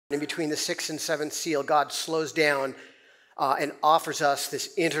In between the sixth and seventh seal, God slows down and offers us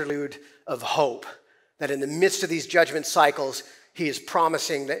this interlude of hope, that in the midst of these judgment cycles, he is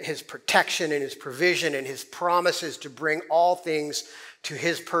promising that his protection and his provision and his promises to bring all things to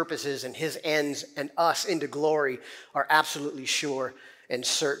his purposes and his ends and us into glory are absolutely sure and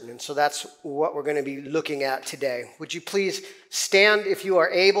certain. And so that's what we're going to be looking at today. Would you please stand if you are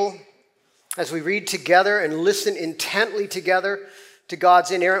able as we read together and listen intently together to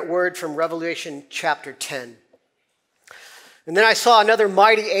God's inerrant word from Revelation chapter 10. And then I saw another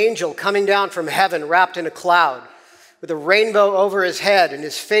mighty angel coming down from heaven wrapped in a cloud with a rainbow over his head, and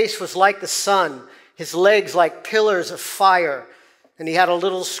his face was like the sun, his legs like pillars of fire, and he had a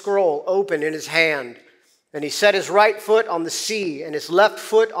little scroll open in his hand. And he set his right foot on the sea and his left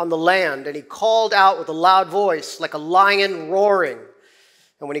foot on the land, and he called out with a loud voice like a lion roaring.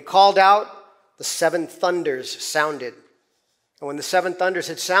 And when he called out, the seven thunders sounded. And when the seven thunders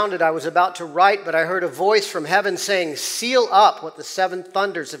had sounded, I was about to write, but I heard a voice from heaven saying, "Seal up what the seven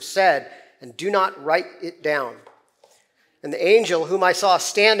thunders have said, and do not write it down." And the angel whom I saw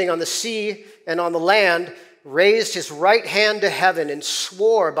standing on the sea and on the land raised his right hand to heaven and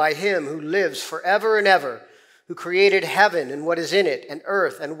swore by him who lives forever and ever, who created heaven and what is in it, and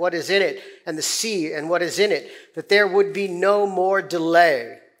earth and what is in it, and the sea and what is in it, that there would be no more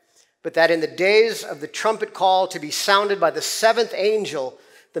delay, but that in the days of the trumpet call to be sounded by the seventh angel,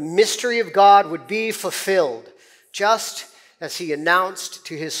 the mystery of God would be fulfilled, just as he announced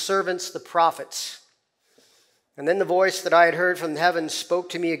to his servants the prophets. And then the voice that I had heard from heaven spoke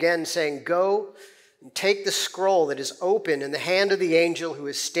to me again, saying, "Go and take the scroll that is open in the hand of the angel who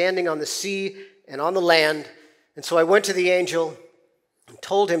is standing on the sea and on the land." And so I went to the angel and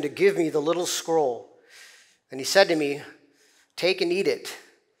told him to give me the little scroll. And he said to me, "Take and eat it.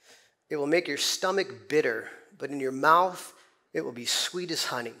 It will make your stomach bitter, but in your mouth it will be sweet as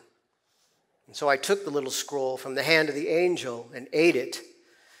honey." And so I took the little scroll from the hand of the angel and ate it.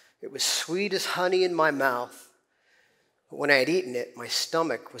 It was sweet as honey in my mouth. But when I had eaten it, my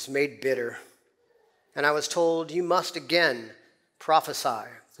stomach was made bitter. And I was told, "You must again prophesy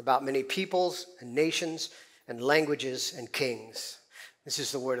about many peoples and nations and languages and kings." This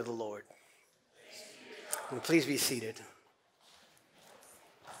is the word of the Lord. And please be seated.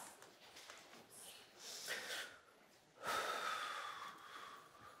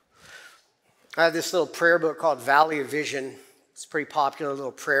 I have this little prayer book called Valley of Vision. It's a pretty popular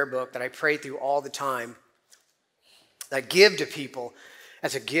little prayer book that I pray through all the time, that I give to people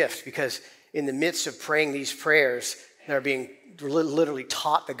as a gift, because in the midst of praying these prayers, they're being literally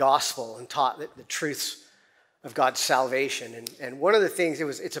taught the gospel and taught the truths of God's salvation. And one of the things,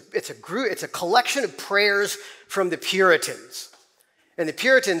 it's a collection of prayers from the Puritans. And the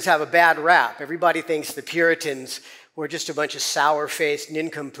Puritans have a bad rap. Everybody thinks the Puritans were just a bunch of sour-faced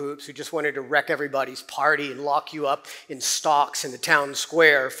nincompoops who just wanted to wreck everybody's party and lock you up in stocks in the town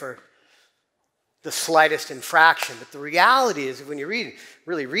square for the slightest infraction. But the reality is, when you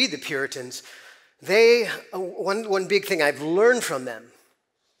really read the Puritans, one big thing I've learned from them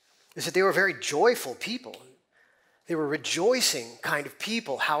is that they were very joyful people. They were rejoicing kind of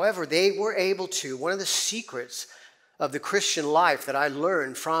people. However, they were able to, one of the secrets of the Christian life that I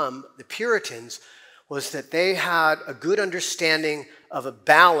learned from the Puritans was that they had a good understanding of a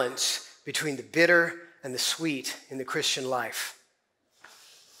balance between the bitter and the sweet in the Christian life.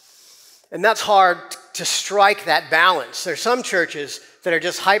 And that's hard to strike that balance. There's some churches that are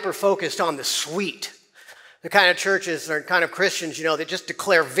just hyper-focused on the sweet. The kind of churches or kind of Christians, that just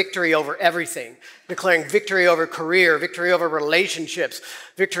declare victory over everything, declaring victory over career, victory over relationships,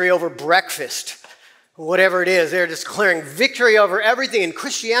 victory over breakfast. Whatever it is, they're declaring victory over everything. And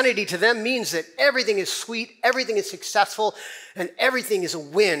Christianity to them means that everything is sweet, everything is successful, and everything is a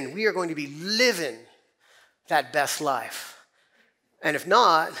win. We are going to be living that best life. And if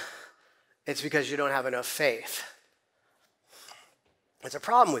not, it's because you don't have enough faith. There's a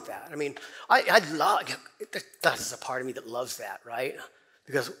problem with that. I mean, I love, that's a part of me that loves that, right?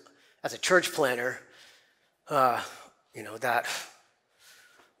 Because as a church planner, that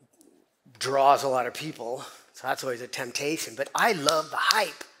draws a lot of people, so that's always a temptation. But I love the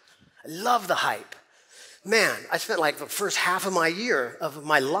hype. I love the hype. Man, I spent like the first half of my year of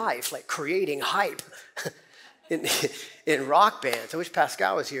my life like creating hype in rock bands. I wish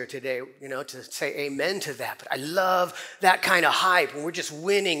Pascal was here today, to say amen to that. But I love that kind of hype when we're just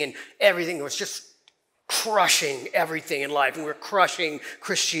winning and everything was just crushing everything in life, and we're crushing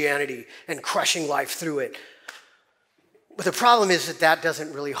Christianity and crushing life through it. But the problem is that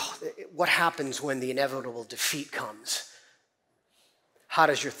doesn't really, what happens when the inevitable defeat comes? How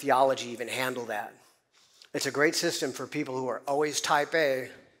does your theology even handle that? It's a great system for people who are always type A,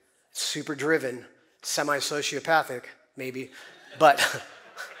 super driven, semi-sociopathic, maybe, but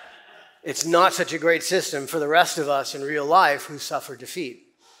it's not such a great system for the rest of us in real life who suffer defeat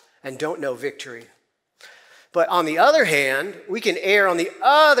and don't know victory. But on the other hand, we can err on the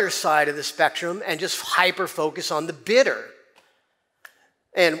other side of the spectrum and just hyper-focus on the bitter.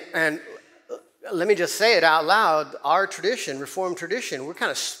 And let me just say it out loud, our tradition, Reformed tradition,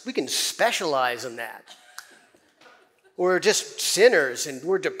 we can specialize in that. We're just sinners and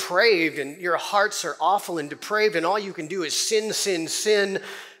we're depraved and your hearts are awful and depraved and all you can do is sin, sin, sin,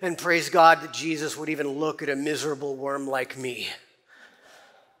 and praise God that Jesus would even look at a miserable worm like me.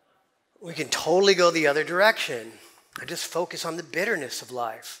 We can totally go the other direction and just focus on the bitterness of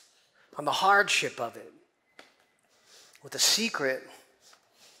life, on the hardship of it. With the secret,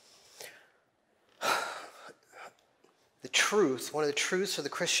 the truth, one of the truths of the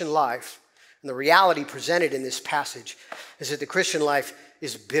Christian life, and the reality presented in this passage is that the Christian life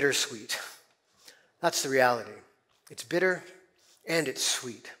is bittersweet. That's the reality. It's bitter and it's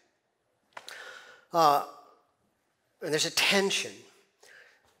sweet. And there's a tension.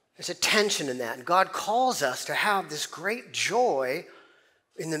 There's a tension in that. And God calls us to have this great joy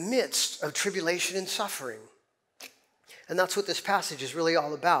in the midst of tribulation and suffering. And that's what this passage is really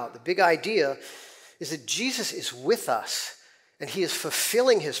all about. The big idea is that Jesus is with us and he is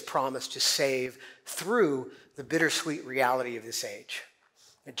fulfilling his promise to save through the bittersweet reality of this age.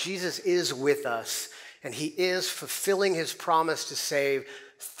 That Jesus is with us and he is fulfilling his promise to save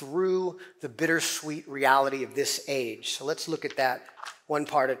through the bittersweet reality of this age. So let's look at that one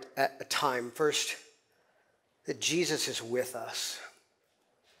part at a time. First, that Jesus is with us.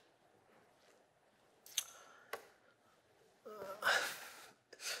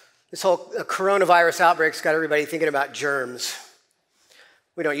 This whole coronavirus outbreak's got everybody thinking about germs.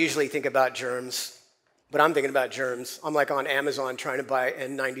 We don't usually think about germs, but I'm thinking about germs. I'm like on Amazon trying to buy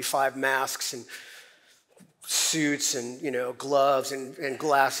N95 masks and suits and, gloves and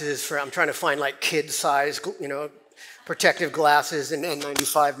glasses. I'm trying to find like kid-size, protective glasses and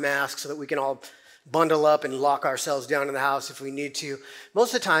N95 masks so that we can all bundle up and lock ourselves down in the house if we need to.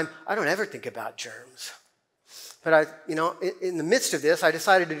 Most of the time, I don't ever think about germs. But in the midst of this, I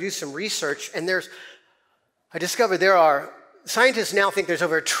decided to do some research, and I discovered scientists now think there's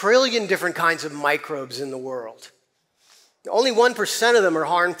over 1 trillion different kinds of microbes in the world. Only 1% of them are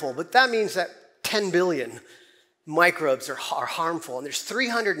harmful, but that means that 10 billion microbes are harmful, and there's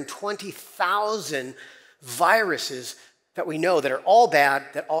 320,000 viruses that we know that are all bad,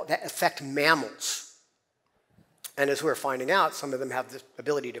 that affect mammals. And as we're finding out, some of them have the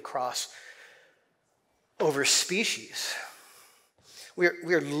ability to cross over species. We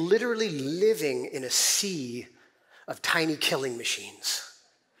are literally living in a sea of tiny killing machines,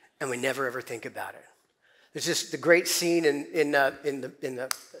 and we never ever think about it. There's just the great scene in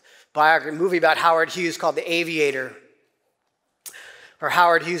the biography movie about Howard Hughes called The Aviator, where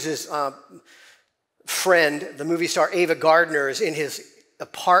Howard Hughes' friend, the movie star Ava Gardner, is in his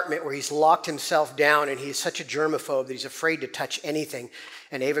apartment where he's locked himself down, and he's such a germaphobe that he's afraid to touch anything.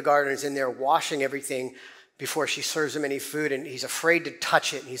 And Ava Gardner is in there washing everything before she serves him any food, and he's afraid to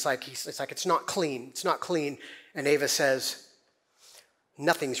touch it. And it's like, it's not clean, it's not clean. And Ava says,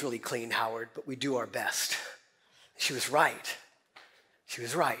 nothing's really clean, Howard, but we do our best. She was right. She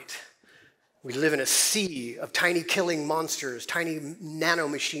was right. We live in a sea of tiny killing monsters, tiny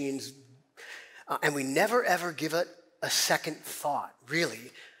nanomachines, and we never ever give it a second thought,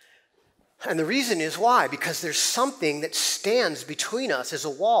 really. And the reason is why? Because there's something that stands between us as a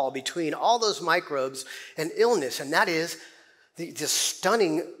wall between all those microbes and illness, and that is the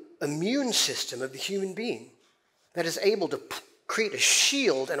stunning immune system of the human being that is able to create a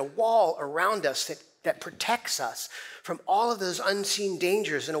shield and a wall around us that protects us from all of those unseen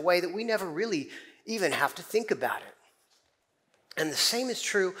dangers in a way that we never really even have to think about it. And the same is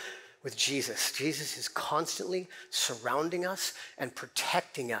true with Jesus. Jesus is constantly surrounding us and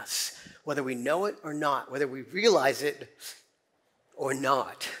protecting us, whether we know it or not, whether we realize it or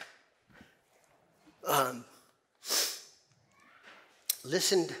not.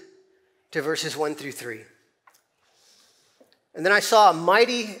 Listen to verses 1 through 3. And then I saw a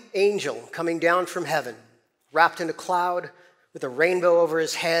mighty angel coming down from heaven, wrapped in a cloud with a rainbow over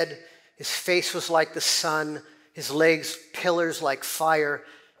his head. His face was like the sun, his legs pillars like fire.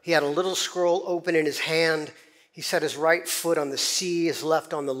 He had a little scroll open in his hand. He set his right foot on the sea, his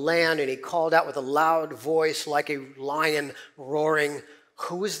left on the land, and he called out with a loud voice like a lion roaring.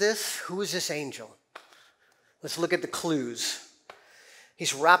 Who is this? Who is this angel? Let's look at the clues.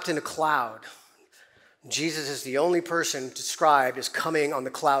 He's wrapped in a cloud. Jesus is the only person described as coming on the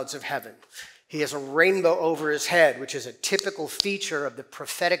clouds of heaven. He has a rainbow over his head, which is a typical feature of the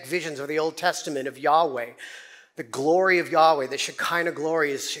prophetic visions of the Old Testament of Yahweh. The glory of Yahweh, the Shekinah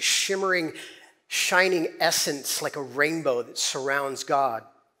glory, is a shimmering, shining essence like a rainbow that surrounds God.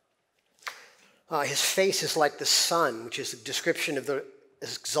 His face is like the sun, which is a description of the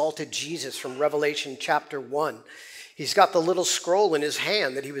exalted Jesus from Revelation chapter 1. He's got the little scroll in his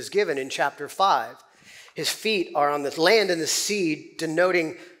hand that he was given in chapter 5. His feet are on the land and the sea,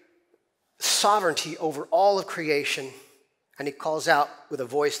 denoting sovereignty over all of creation. And he calls out with a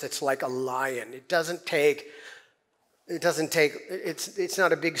voice that's like a lion. It's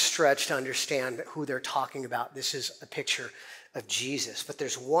not a big stretch to understand who they're talking about. This is a picture of Jesus. But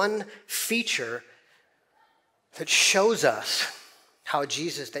there's one feature that shows us how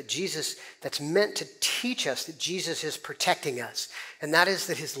Jesus, that's meant to teach us that Jesus is protecting us. And that is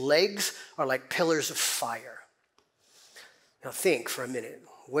that his legs are like pillars of fire. Now think for a minute.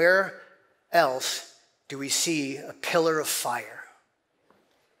 Where else do we see a pillar of fire?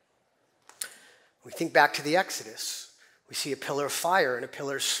 We think back to the Exodus. We see a pillar of fire and a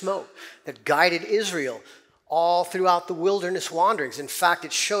pillar of smoke that guided Israel all throughout the wilderness wanderings. In fact,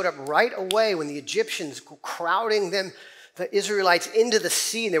 it showed up right away when the Egyptians were crowding the Israelites into the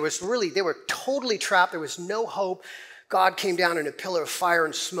sea. They were totally trapped. There was no hope. God came down in a pillar of fire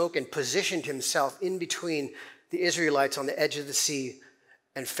and smoke and positioned himself in between the Israelites on the edge of the sea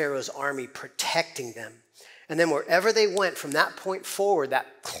and Pharaoh's army, protecting them. And then wherever they went from that point forward,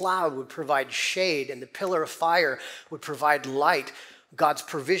 that cloud would provide shade and the pillar of fire would provide light. God's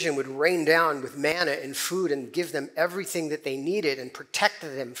provision would rain down with manna and food and give them everything that they needed and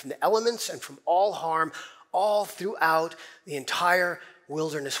protected them from the elements and from all harm all throughout the entire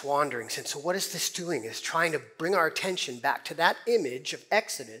wilderness wanderings. And so what is this doing? It's trying to bring our attention back to that image of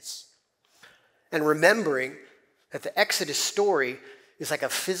Exodus and remembering that the Exodus story is like a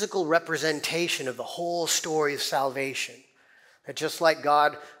physical representation of the whole story of salvation. That just like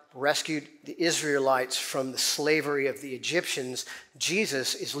God rescued the Israelites from the slavery of the Egyptians,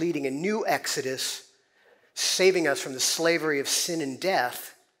 Jesus is leading a new Exodus, saving us from the slavery of sin and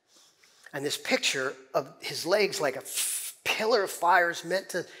death. And this picture of his legs like a pillar of fire is meant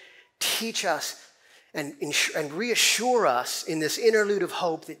to teach us and reassure us in this interlude of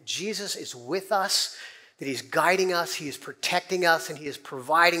hope that Jesus is with us, that he's guiding us, he is protecting us, and he is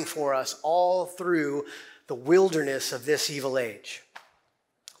providing for us all through the wilderness of this evil age.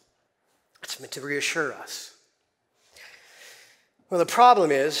 It's meant to reassure us. Well, the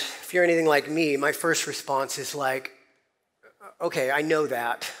problem is, if you're anything like me, my first response is like, okay, I know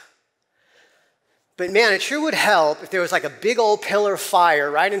that. But man, it sure would help if there was like a big old pillar of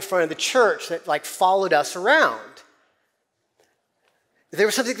fire right in front of the church that like followed us around. If there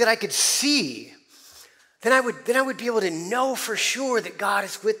was something that I could see, then I would be able to know for sure that God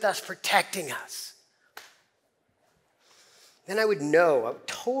is with us, protecting us. Then I would know, I would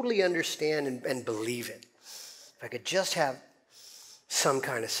totally understand and believe it. If I could just have some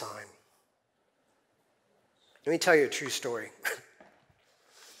kind of sign. Let me tell you a true story.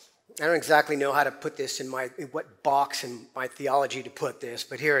 I don't exactly know how to put this in what box in my theology to put this,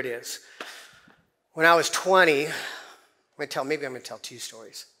 but here it is. When I was 20, maybe I'm going to tell two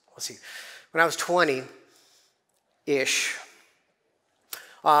stories. We'll see. When I was 20-ish,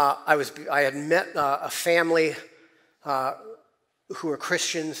 I had met a family who were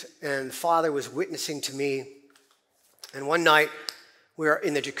Christians, and the father was witnessing to me. And one night, we were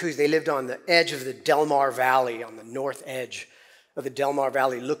in the jacuzzi. They lived on the edge of the Del Mar Valley, on the north edge of the Del Mar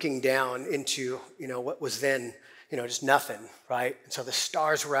Valley, looking down into, what was then, just nothing, right? And so the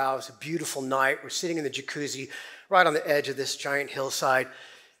stars were out. It was a beautiful night. We're sitting in the jacuzzi right on the edge of this giant hillside.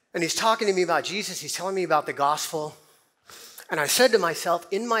 And he's talking to me about Jesus. He's telling me about the gospel. And I said to myself,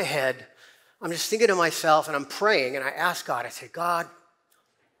 in my head, I'm just thinking to myself, and I'm praying, and I asked God, I said, God,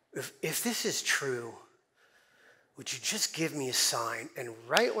 if this is true, would you just give me a sign? And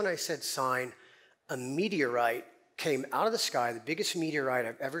right when I said sign, a meteorite came out of the sky, the biggest meteorite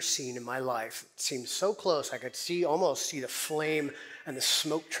I've ever seen in my life. It seemed so close, I could almost see the flame and the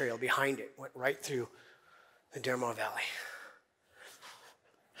smoke trail behind it. Went right through the Del Mar Valley.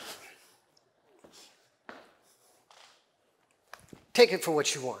 Take it for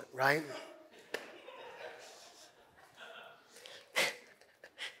what you want, right?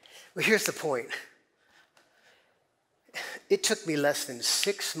 Well, here's the point. It took me less than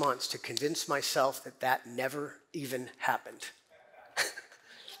 6 months to convince myself that never even happened.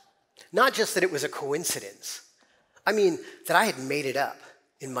 Not just that it was a coincidence. I mean, that I had made it up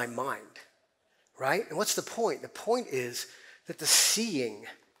in my mind, right? And what's the point? The point is that the seeing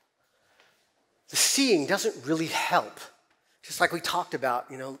doesn't really help. Just like we talked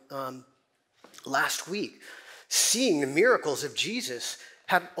about, last week, seeing the miracles of Jesus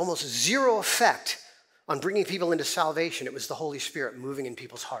had almost zero effect on bringing people into salvation. It was the Holy Spirit moving in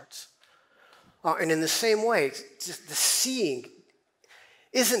people's hearts. And in the same way, just the seeing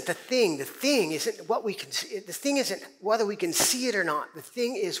isn't the thing. The thing isn't what we can see. The thing isn't whether we can see it or not. The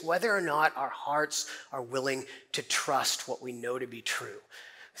thing is whether or not our hearts are willing to trust what we know to be true.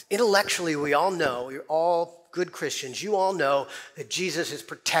 Intellectually, we all know, we're all good Christians, you all know that Jesus is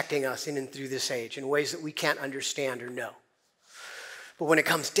protecting us in and through this age in ways that we can't understand or know. But when it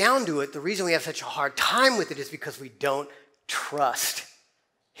comes down to it, the reason we have such a hard time with it is because we don't trust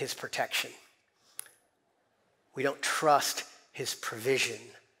his protection. We don't trust his provision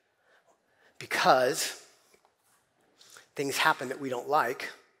because things happen that we don't like.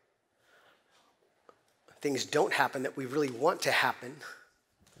 Things don't happen that we really want to happen.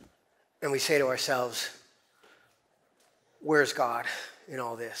 And we say to ourselves, where's God in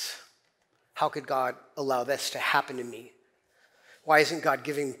all this? How could God allow this to happen to me? Why isn't God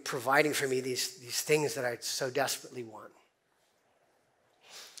providing for me these things that I so desperately want?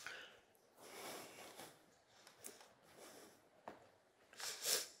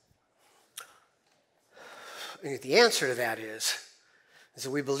 And the answer to that is that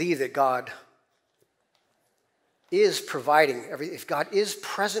we believe that God is providing, if God is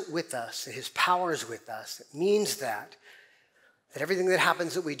present with us, and his power is with us, it means that everything that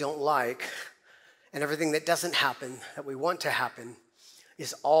happens that we don't like and everything that doesn't happen that we want to happen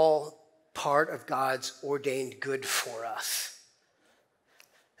is all part of God's ordained good for us.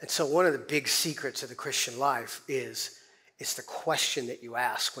 And so one of the big secrets of the Christian life is the question that you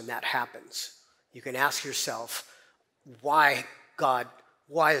ask when that happens. You can ask yourself, why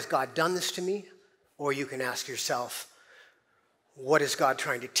has God done this to me? Or you can ask yourself, what is God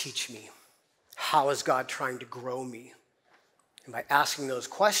trying to teach me? How is God trying to grow me? And by asking those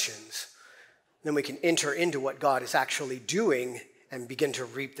questions, then we can enter into what God is actually doing and begin to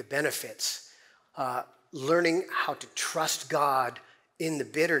reap the benefits. Learning how to trust God in the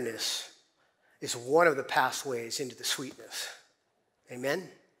bitterness is one of the pathways into the sweetness. Amen?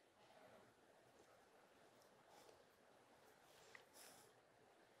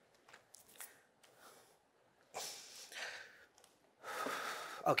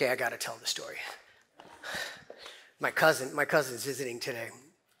 Okay, I got to tell the story. My cousin's visiting today.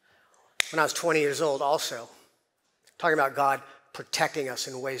 When I was 20 years old also, talking about God protecting us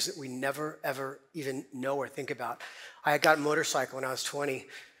in ways that we never, ever even know or think about. I had got a motorcycle when I was 20,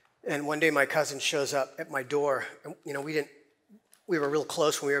 and one day my cousin shows up at my door. And, we were real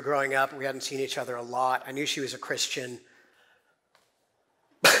close when we were growing up. We hadn't seen each other a lot. I knew she was a Christian.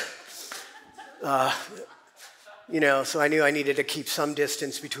 So I knew I needed to keep some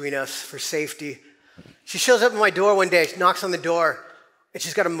distance between us for safety. She shows up at my door one day, she knocks on the door, and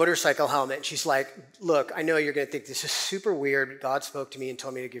she's got a motorcycle helmet. And she's like, look, I know you're going to think this is super weird. God spoke to me and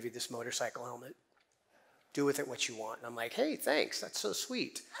told me to give you this motorcycle helmet. Do with it what you want. And I'm like, hey, thanks. That's so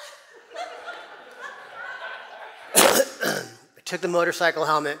sweet. I took the motorcycle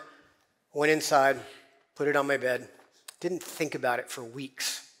helmet, went inside, put it on my bed, didn't think about it for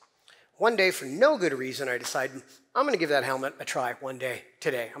weeks. One day, for no good reason, I decided, I'm going to give that helmet a try one day,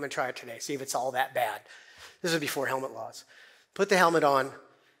 today. I'm going to try it today, see if it's all that bad. This is before helmet laws. Put the helmet on.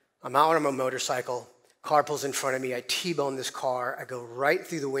 I'm out on my motorcycle. Car pulls in front of me. I T-bone this car. I go right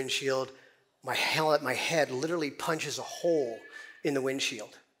through the windshield. My head literally punches a hole in the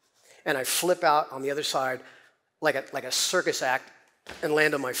windshield. And I flip out on the other side like a circus act and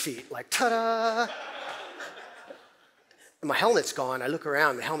land on my feet, like, ta-da! And my helmet's gone. I look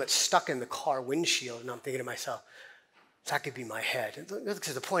around, the helmet's stuck in the car windshield, and I'm thinking to myself, that could be my head.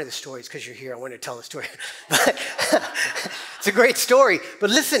 Because the point of the story is because you're here, I wanted to tell the story. But it's a great story. But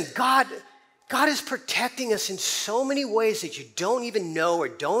listen, God is protecting us in so many ways that you don't even know or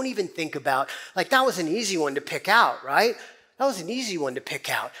don't even think about. Like, that was an easy one to pick out, right? That was an easy one to pick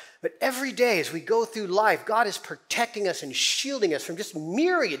out. But every day as we go through life, God is protecting us and shielding us from just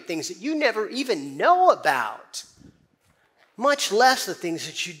myriad things that you never even know about. Much less the things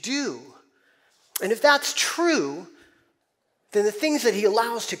that you do. And if that's true, then the things that he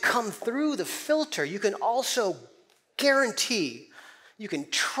allows to come through the filter, you can also guarantee, you can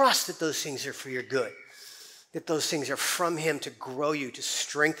trust that those things are for your good, that those things are from him to grow you, to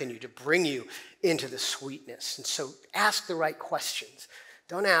strengthen you, to bring you into the sweetness. And so ask the right questions.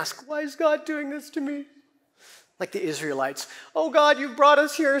 Don't ask, why is God doing this to me? Like the Israelites, oh God, you've brought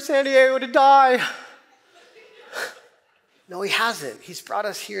us here, San Diego, to die. No, he hasn't. He's brought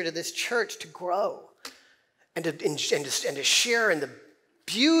us here to this church to grow and to share in the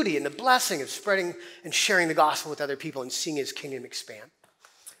beauty and the blessing of spreading and sharing the gospel with other people and seeing his kingdom expand.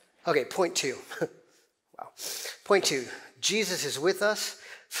 Okay, point two. Wow. Point two, Jesus is with us,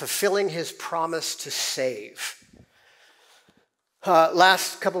 fulfilling his promise to save.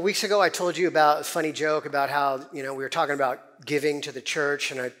 Last couple of weeks ago, I told you about a funny joke about how, we were talking about giving to the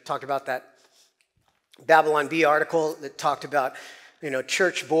church, and I talked about that Babylon Bee article that talked about,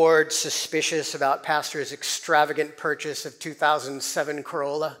 church board suspicious about pastor's extravagant purchase of 2007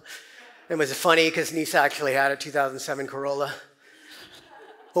 Corolla. It was funny because Nisa actually had a 2007 Corolla.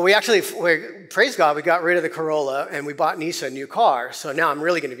 Well, praise God, we got rid of the Corolla and we bought Nisa a new car. So now I'm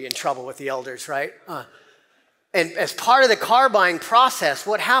really going to be in trouble with the elders, right? And as part of the car buying process,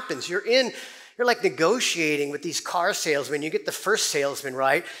 what happens? You're like negotiating with these car salesmen. You get the first salesman,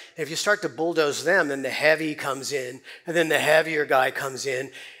 right? And if you start to bulldoze them, then the heavy comes in, and then the heavier guy comes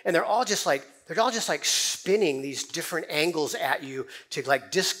in, and they're all just like spinning these different angles at you to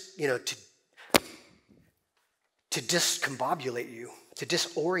to discombobulate you, to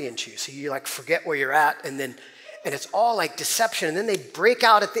disorient you, so you forget where you're at, and it's all like deception. And then they break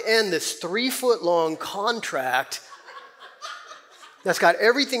out at the end this 3-foot-long contract that's got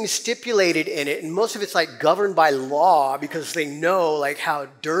everything stipulated in it, and most of it's governed by law because they know how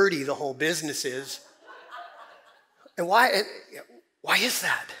dirty the whole business is. And why is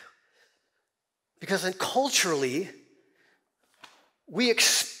that? Because then culturally, we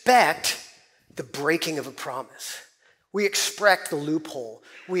expect the breaking of a promise. We expect the loophole.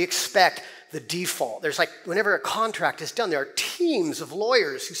 We expect the default. There's whenever a contract is done, there are teams of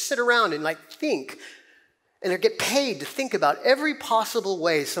lawyers who sit around and think, and they get paid to think about every possible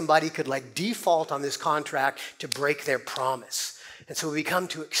way somebody could default on this contract to break their promise. And so we come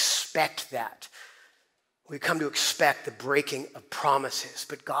to expect that. We come to expect the breaking of promises.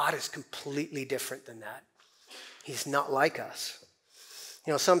 But God is completely different than that. He's not like us.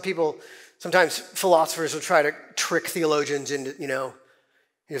 Sometimes philosophers will try to trick theologians into,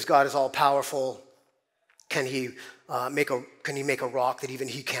 because God is all powerful. Can he make a rock that even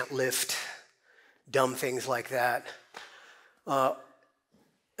he can't lift? Dumb things like that. Trying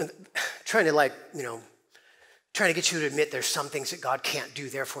to get you to admit there's some things that God can't do,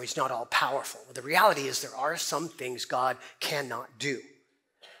 therefore he's not all powerful. But the reality is there are some things God cannot do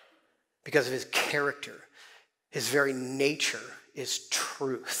because of his character. His very nature is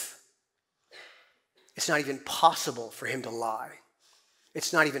truth. It's not even possible for him to lie.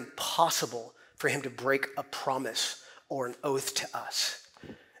 It's not even possible for him to break a promise or an oath to us.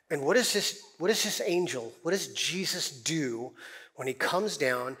 And what does this angel, what does Jesus do when he comes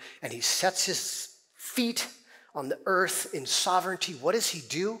down and he sets his feet on the earth in sovereignty? What does he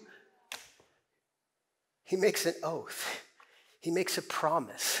do? He makes an oath. He makes a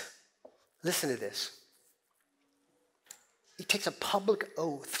promise. Listen to this. He takes a public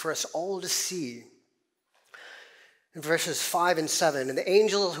oath for us all to see. In verses 5 and 7, and the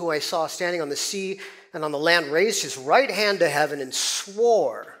angel who I saw standing on the sea and on the land raised his right hand to heaven and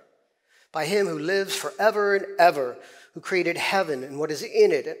swore by him who lives forever and ever, who created heaven and what is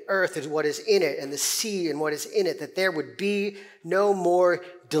in it, and earth and what is in it, and the sea and what is in it, that there would be no more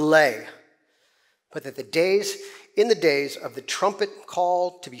delay, but that in the days of the trumpet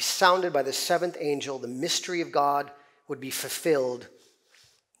call to be sounded by the seventh angel, the mystery of God would be fulfilled,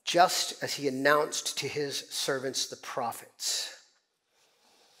 just as he announced to his servants, the prophets.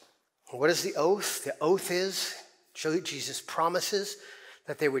 What is the oath? The oath is, Jesus promises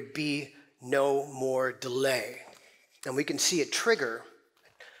that there would be no more delay. And we can see a trigger.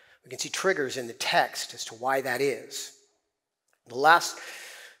 We can see triggers in the text as to why that is. The last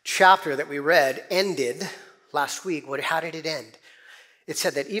chapter that we read ended last week. How did it end? It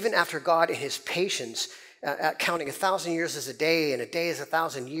said that even after God in his patience, counting 1,000 years as a day and a day as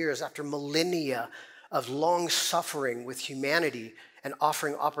 1,000 years, after millennia of long suffering with humanity and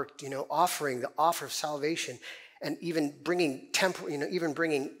offering the offer of salvation, and even bringing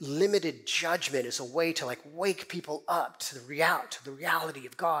limited judgment as a way to wake people up to the reality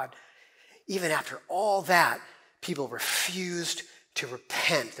of God. Even after all that, people refused to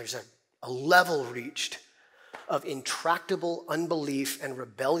repent. There's a level reached of intractable unbelief and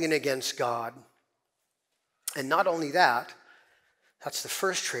rebellion against God. And not only that, that's the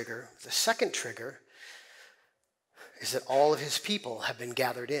first trigger. The second trigger is that all of his people have been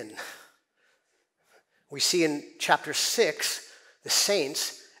gathered in. We see in chapter 6, the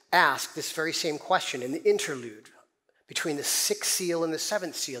saints ask this very same question in the interlude between the sixth seal and the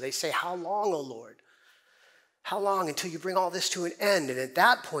seventh seal. They say, "How long, O Lord? How long until you bring all this to an end?" And at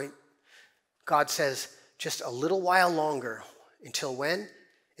that point, God says, just a little while longer. Until when?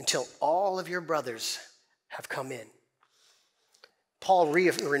 Until all of your brothers have come in. Paul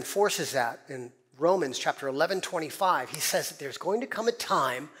reinforces that in Romans chapter 11:25, he says that there's going to come a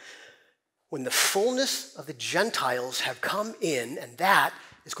time when the fullness of the Gentiles have come in, and that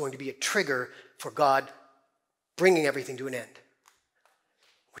is going to be a trigger for God bringing everything to an end.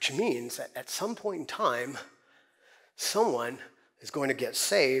 Which means that at some point in time, someone is going to get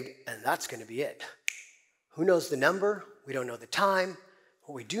saved, and that's going to be it. Who knows the number? We don't know the time.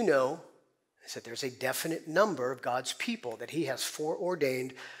 What we do know is that there's a definite number of God's people that he has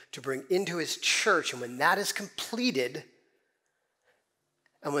foreordained to bring into his church. And when that is completed,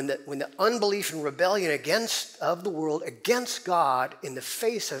 and when the unbelief and rebellion of the world against God in the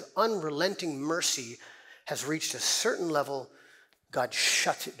face of unrelenting mercy has reached a certain level, God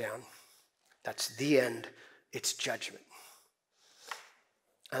shuts it down. That's the end. It's judgment.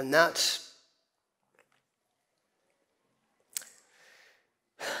 And that's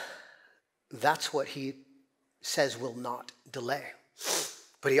what he says will not delay.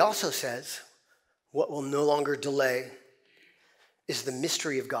 But he also says what will no longer delay is the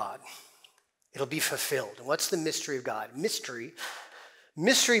mystery of God. It'll be fulfilled. And what's the mystery of God? Mystery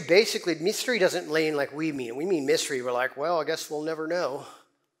doesn't mean like we mean. We mean mystery. We're like, well, I guess we'll never know.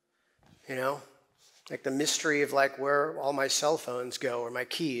 You know? Like the mystery of like where all my cell phones go or my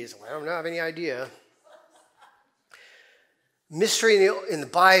keys. I don't have any idea. Mystery in the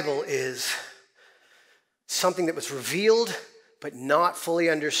Bible is something that was revealed but not fully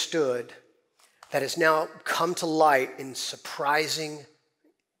understood that has now come to light in surprising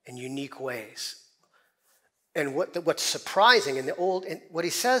and unique ways. And what's surprising in the old, and what he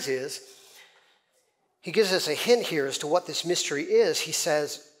says is, he gives us a hint here as to what this mystery is. He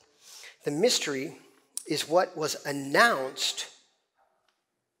says, the mystery is what was announced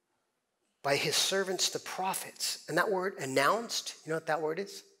by his servants, the prophets. And that word, announced, you know what that word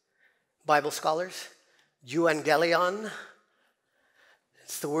is? Bible scholars, euangelion.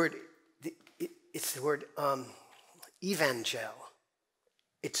 It's the word evangel.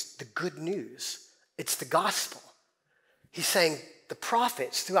 It's the good news. It's the gospel. He's saying the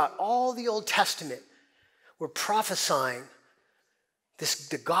prophets throughout all the Old Testament were prophesying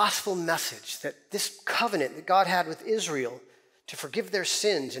the gospel message, that this covenant that God had with Israel to forgive their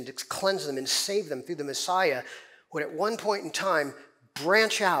sins and to cleanse them and save them through the Messiah would at one point in time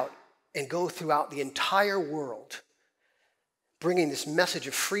branch out and go throughout the entire world, bringing this message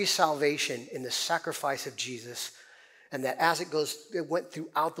of free salvation in the sacrifice of Jesus, and that as it went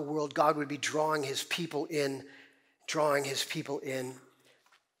throughout the world, God would be drawing his people in.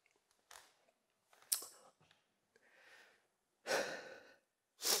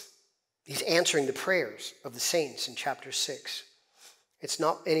 He's answering the prayers of the saints in chapter 6. It's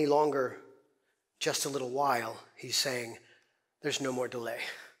not any longer just a little while. He's saying there's no more delay.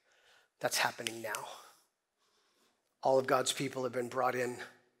 That's happening now. All of God's people have been brought in,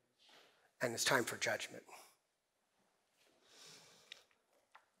 and it's time for judgment.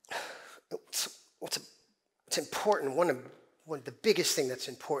 What's important, one of the biggest thing that's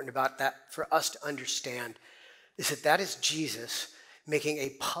important about that for us to understand is that is Jesus making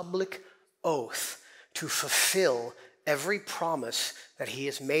a public oath to fulfill every promise that he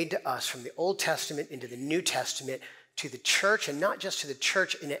has made to us from the Old Testament into the New Testament to the church, and not just to the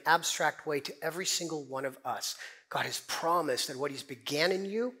church in an abstract way, to every single one of us. God has promised that what he's began in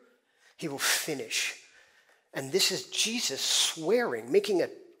you, he will finish. And this is Jesus swearing, making a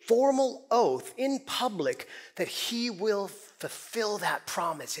formal oath in public that he will fulfill that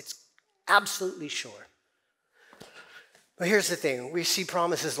promise. It's absolutely sure. But here's the thing. We see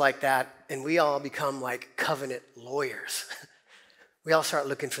promises like that, and we all become like covenant lawyers. We all start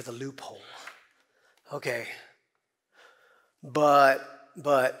looking for the loophole. Okay. But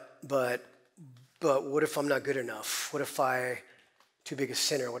what if I'm not good enough? What if I'm too big a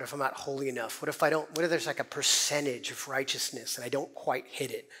sinner? What if I'm not holy enough? What if there's like a percentage of righteousness and I don't quite hit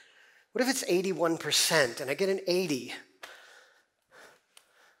it? What if it's 81% and I get an 80?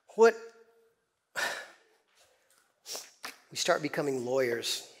 We start becoming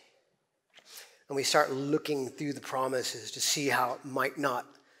lawyers, and we start looking through the promises to see how it might not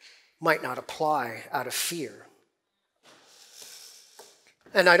apply out of fear.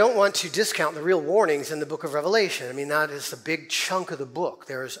 And I don't want to discount the real warnings in the book of Revelation. I mean, that is a big chunk of the book.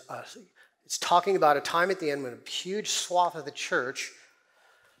 It's talking about a time at the end when a huge swath of the church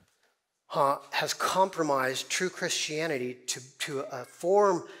has compromised true Christianity to a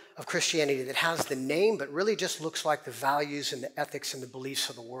form of Christianity that has the name, but really just looks like the values and the ethics and the beliefs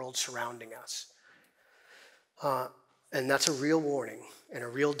of the world surrounding us. And that's a real warning and a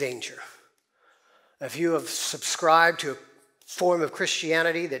real danger. If you have subscribed to a form of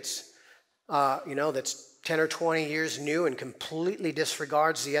Christianity that's 10 or 20 years new and completely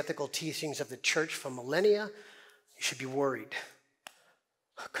disregards the ethical teachings of the church for millennia, you should be worried.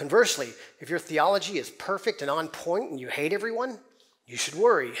 Conversely, if your theology is perfect and on point and you hate everyone, you should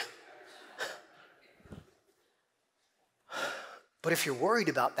worry. But if you're worried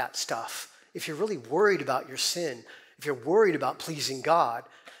about that stuff, if you're really worried about your sin, if you're worried about pleasing God,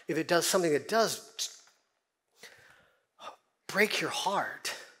 if it does something that does break your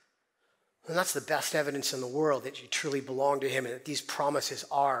heart, then that's the best evidence in the world that you truly belong to him and that these promises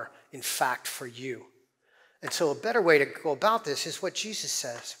are, in fact, for you. And so a better way to go about this is what Jesus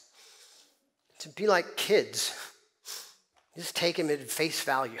says. To be like kids. Just take him at face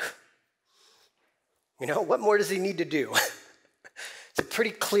value. You know, what more does he need to do? It's a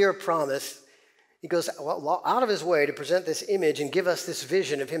pretty clear promise. He goes out of his way to present this image and give us this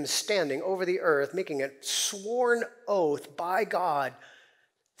vision of him standing over the earth, making a sworn oath by God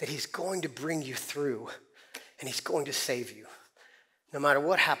that he's going to bring you through and he's going to save you. No matter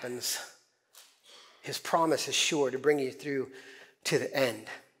what happens, his promise is sure to bring you through to the end.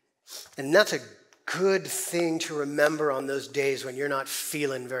 And that's a good thing to remember on those days when you're not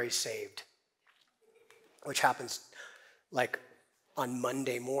feeling very saved, which happens like on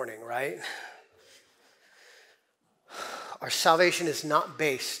Monday morning, right? Our salvation is not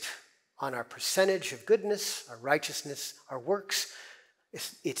based on our percentage of goodness, our righteousness, our works.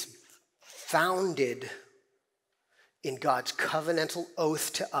 It's founded in God's covenantal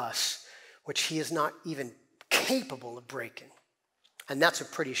oath to us, which he is not even capable of breaking. And that's a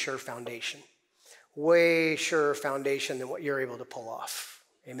pretty sure foundation. Way surer foundation than what you're able to pull off.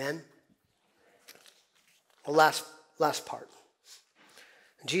 Amen? The last part.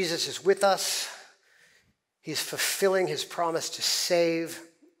 Jesus is with us. He's fulfilling his promise to save,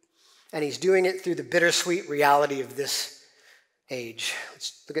 and he's doing it through the bittersweet reality of this age.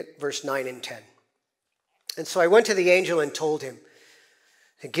 Let's look at verse 9 and 10. And so I went to the angel and told him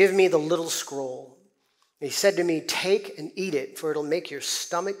to give me the little scroll. And he said to me, take and eat it, for it'll make your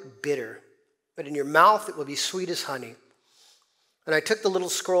stomach bitter, but in your mouth it will be sweet as honey. And I took the little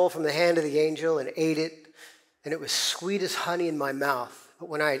scroll from the hand of the angel and ate it, and it was sweet as honey in my mouth. But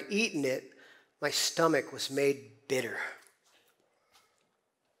when I had eaten it, my stomach was made bitter.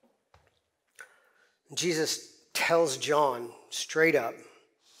 Jesus tells John straight up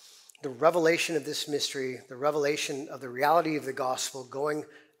the revelation of this mystery, the revelation of the reality of the gospel going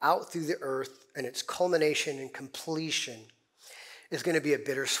out through the earth and its culmination and completion is going to be a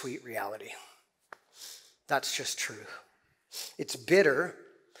bittersweet reality. That's just true. It's bitter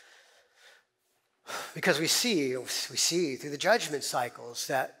because we see through the judgment cycles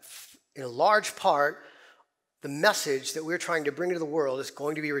that in a large part, the message that we're trying to bring to the world is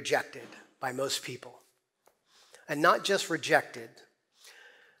going to be rejected by most people. And not just rejected,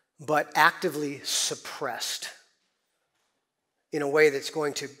 but actively suppressed in a way that's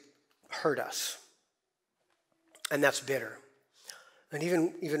going to hurt us. And that's bitter. And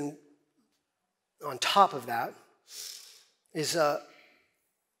even on top of that is the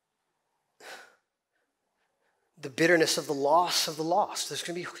bitterness of the loss of the lost. There's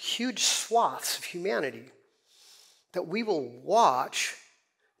going to be huge swaths of humanity that we will watch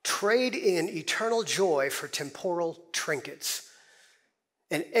trade in eternal joy for temporal trinkets.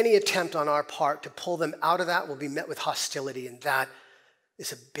 And any attempt on our part to pull them out of that will be met with hostility, and that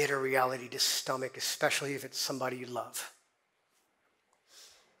is a bitter reality to stomach, especially if it's somebody you love,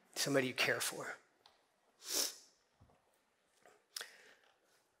 somebody you care for.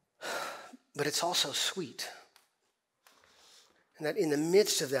 But it's also sweet. And that in the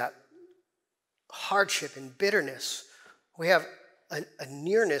midst of that hardship and bitterness, we have a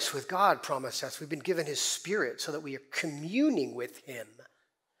nearness with God promised us. We've been given his Spirit so that we are communing with him.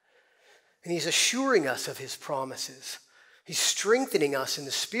 And he's assuring us of his promises. He's strengthening us in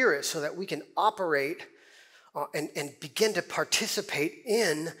the Spirit so that we can operate and begin to participate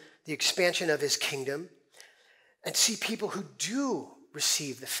in the expansion of his kingdom and see people who do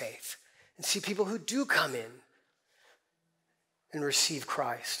receive the faith and see people who do come in and receive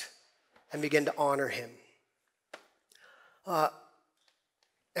Christ and begin to honor him.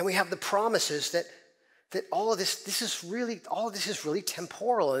 And we have the promises that all of this is really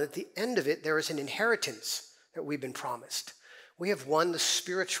temporal, and at the end of it, there is an inheritance that we've been promised. We have won the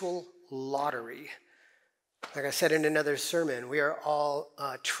spiritual lottery. Like I said in another sermon, we are all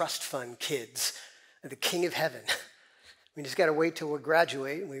trust fund kids of the King of Heaven. We just got to wait till we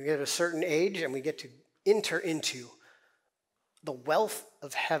graduate, we get a certain age, and we get to enter into the wealth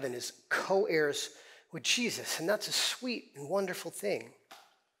of heaven as co-heirs with Jesus, and that's a sweet and wonderful thing.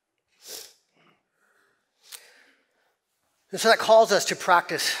 And so that calls us to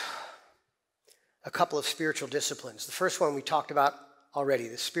practice a couple of spiritual disciplines. The first one we talked about already,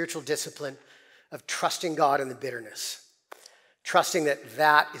 the spiritual discipline of trusting God in the bitterness. Trusting that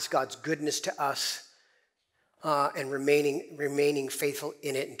that is God's goodness to us and remaining faithful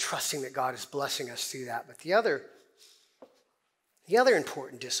in it and trusting that God is blessing us through that. But the other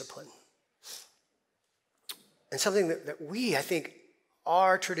important discipline, and something that we, I think,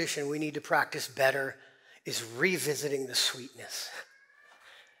 our tradition, we need to practice better, is revisiting the sweetness.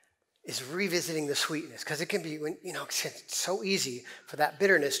 Because it can be, it's so easy for that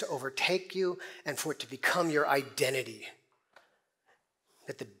bitterness to overtake you and for it to become your identity.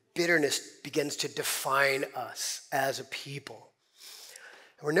 That the bitterness begins to define us as a people.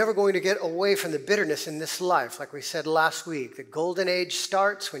 And we're never going to get away from the bitterness in this life. Like we said last week, the golden age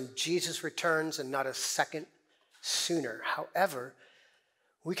starts when Jesus returns and not a second sooner. However,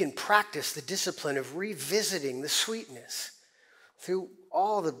 we can practice the discipline of revisiting the sweetness through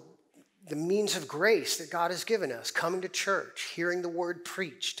all the means of grace that God has given us, coming to church, hearing the word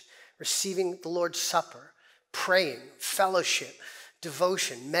preached, receiving the Lord's Supper, praying, fellowship,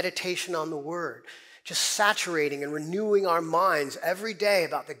 devotion, meditation on the word, just saturating and renewing our minds every day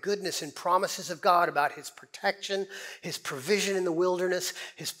about the goodness and promises of God, about his protection, his provision in the wilderness,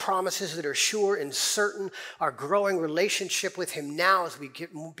 his promises that are sure and certain, our growing relationship with him now as we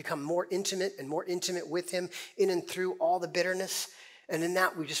become more intimate with him in and through all the bitterness. And in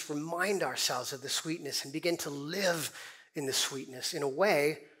that, we just remind ourselves of the sweetness and begin to live in the sweetness in a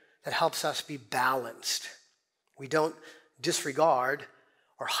way that helps us be balanced. We don't disregard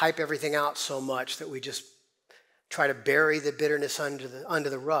or hype everything out so much that we just try to bury the bitterness under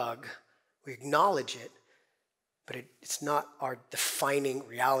the rug. We acknowledge it, but it's not our defining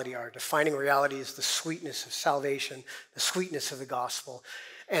reality. Our defining reality is the sweetness of salvation, the sweetness of the gospel,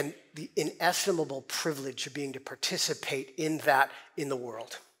 and the inestimable privilege of being to participate in that in the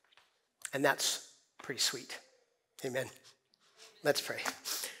world. And that's pretty sweet. Amen. Let's pray.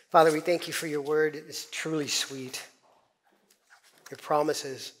 Father, we thank you for your word. It is truly sweet. Your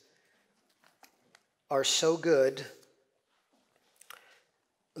promises are so good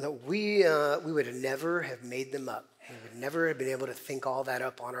that we would never have made them up. We would never have been able to think all that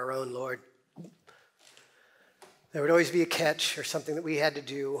up on our own, Lord. There would always be a catch or something that we had to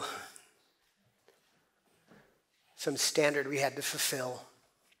do, some standard we had to fulfill.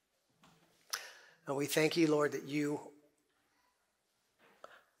 And we thank you, Lord, that you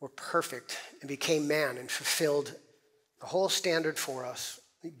were perfect and became man and fulfilled the whole standard for us.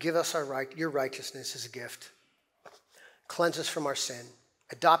 Give us your righteousness as a gift. Cleanse us from our sin.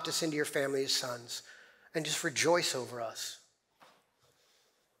 Adopt us into your family as sons. And just rejoice over us.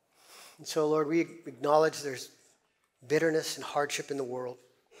 And so, Lord, we acknowledge there's bitterness and hardship in the world.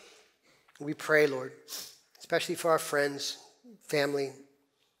 We pray, Lord, especially for our friends, family,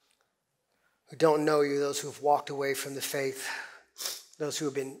 who don't know you, those who have walked away from the faith, those who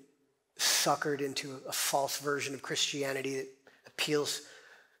have been suckered into a false version of Christianity that appeals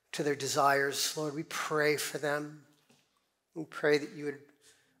to their desires. Lord, we pray for them. We pray that you would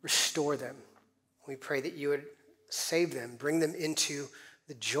restore them. We pray that you would save them, bring them into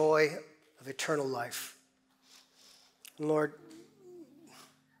the joy of eternal life. And Lord,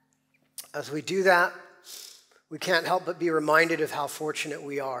 as we do that, we can't help but be reminded of how fortunate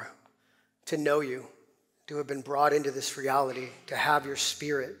we are to know you, to have been brought into this reality, to have your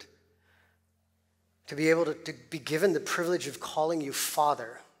Spirit, to be able to be given the privilege of calling you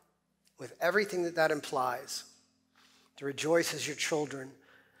Father with everything that implies, to rejoice as your children,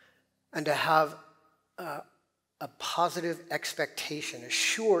 and to have a positive expectation, a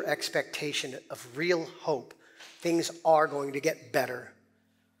sure expectation of real hope. Things are going to get better.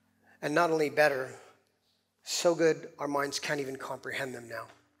 And not only better, so good our minds can't even comprehend them now.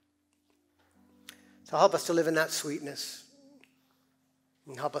 So help us to live in that sweetness.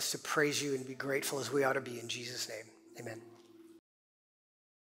 And help us to praise you and be grateful as we ought to be in Jesus' name. Amen.